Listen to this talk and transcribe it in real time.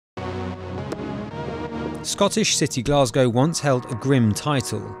Scottish city Glasgow once held a grim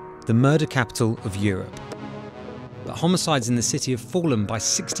title, the murder capital of Europe. But homicides in the city have fallen by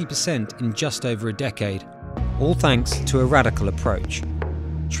 60% in just over a decade, all thanks to a radical approach,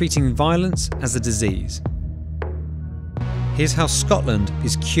 treating violence as a disease. Here's how Scotland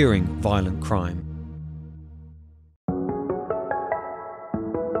is curing violent crime.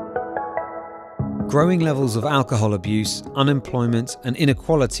 Growing levels of alcohol abuse, unemployment and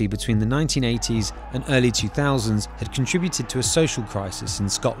inequality between the 1980s and early 2000s had contributed to a social crisis in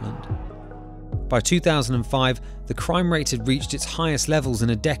Scotland. By 2005, the crime rate had reached its highest levels in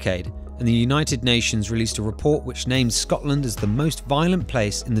a decade, and the United Nations released a report which named Scotland as the most violent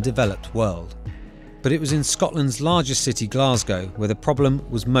place in the developed world. But it was in Scotland's largest city, Glasgow, where the problem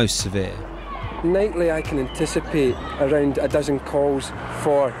was most severe. Nightly, I can anticipate around a dozen calls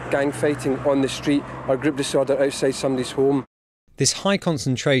for gang fighting on the street or group disorder outside somebody's home. This high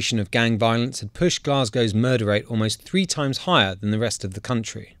concentration of gang violence had pushed Glasgow's murder rate almost 3 times higher than the rest of the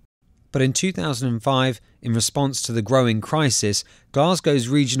country. But in 2005, in response to the growing crisis, Glasgow's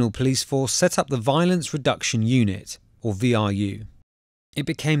regional police force set up the Violence Reduction Unit, or VRU. It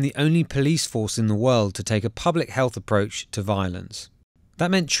became the only police force in the world to take a public health approach to violence. That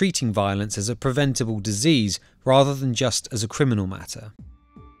meant treating violence as a preventable disease rather than just as a criminal matter.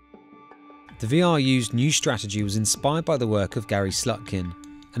 The VRU's new strategy was inspired by the work of Gary Slutkin,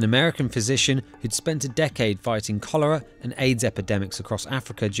 an American physician who'd spent a decade fighting cholera and AIDS epidemics across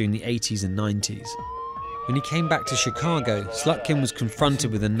Africa during the 80s and 90s. When he came back to Chicago, Slutkin was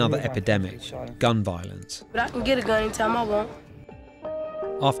confronted with another epidemic, gun violence. But I can get a gun anytime I want.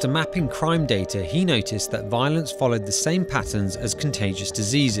 After mapping crime data, he noticed that violence followed the same patterns as contagious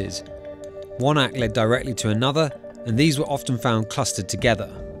diseases. One act led directly to another, and these were often found clustered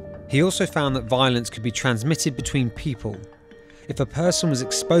together. He also found that violence could be transmitted between people. If a person was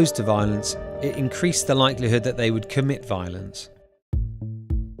exposed to violence, it increased the likelihood that they would commit violence.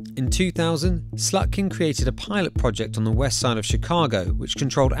 In 2000, Slutkin created a pilot project on the west side of Chicago which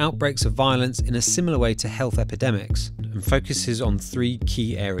controlled outbreaks of violence in a similar way to health epidemics and focuses on 3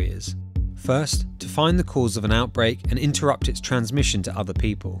 key areas. First, to find the cause of an outbreak and interrupt its transmission to other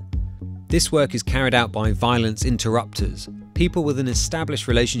people. This work is carried out by violence interrupters, people with an established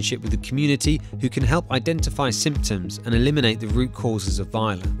relationship with the community who can help identify symptoms and eliminate the root causes of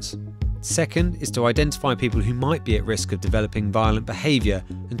violence. Second is to identify people who might be at risk of developing violent behaviour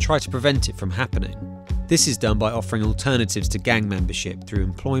and try to prevent it from happening. This is done by offering alternatives to gang membership through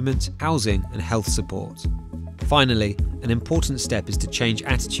employment, housing and health support. Finally, an important step is to change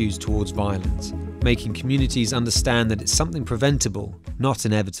attitudes towards violence, making communities understand that it's something preventable, not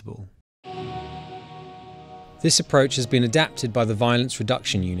inevitable. This approach has been adapted by the Violence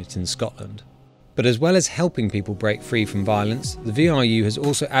Reduction Unit in Scotland. But as well as helping people break free from violence, the VRU has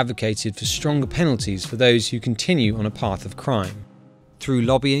also advocated for stronger penalties for those who continue on a path of crime. Through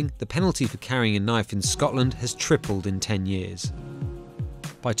lobbying, the penalty for carrying a knife in Scotland has tripled in 10 years.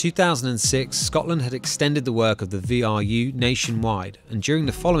 By 2006, Scotland had extended the work of the VRU nationwide, and during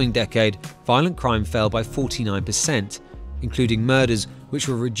the following decade, violent crime fell by 49%, including murders which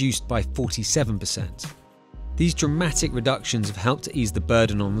were reduced by 47%. These dramatic reductions have helped to ease the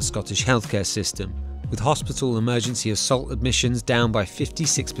burden on the Scottish healthcare system, with hospital emergency assault admissions down by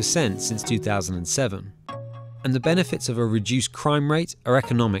 56% since 2007. And the benefits of a reduced crime rate are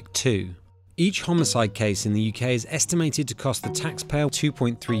economic too. Each homicide case in the UK is estimated to cost the taxpayer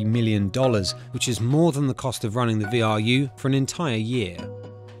 $2.3 million, which is more than the cost of running the VRU for an entire year.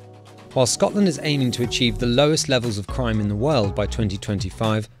 While Scotland is aiming to achieve the lowest levels of crime in the world by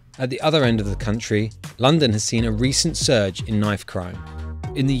 2025, at the other end of the country, London has seen a recent surge in knife crime.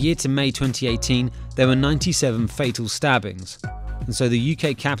 In the year to May 2018, there were 97 fatal stabbings, and so the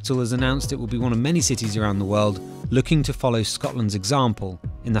UK capital has announced it will be one of many cities around the world looking to follow Scotland's example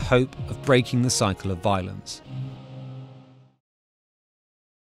in the hope of breaking the cycle of violence.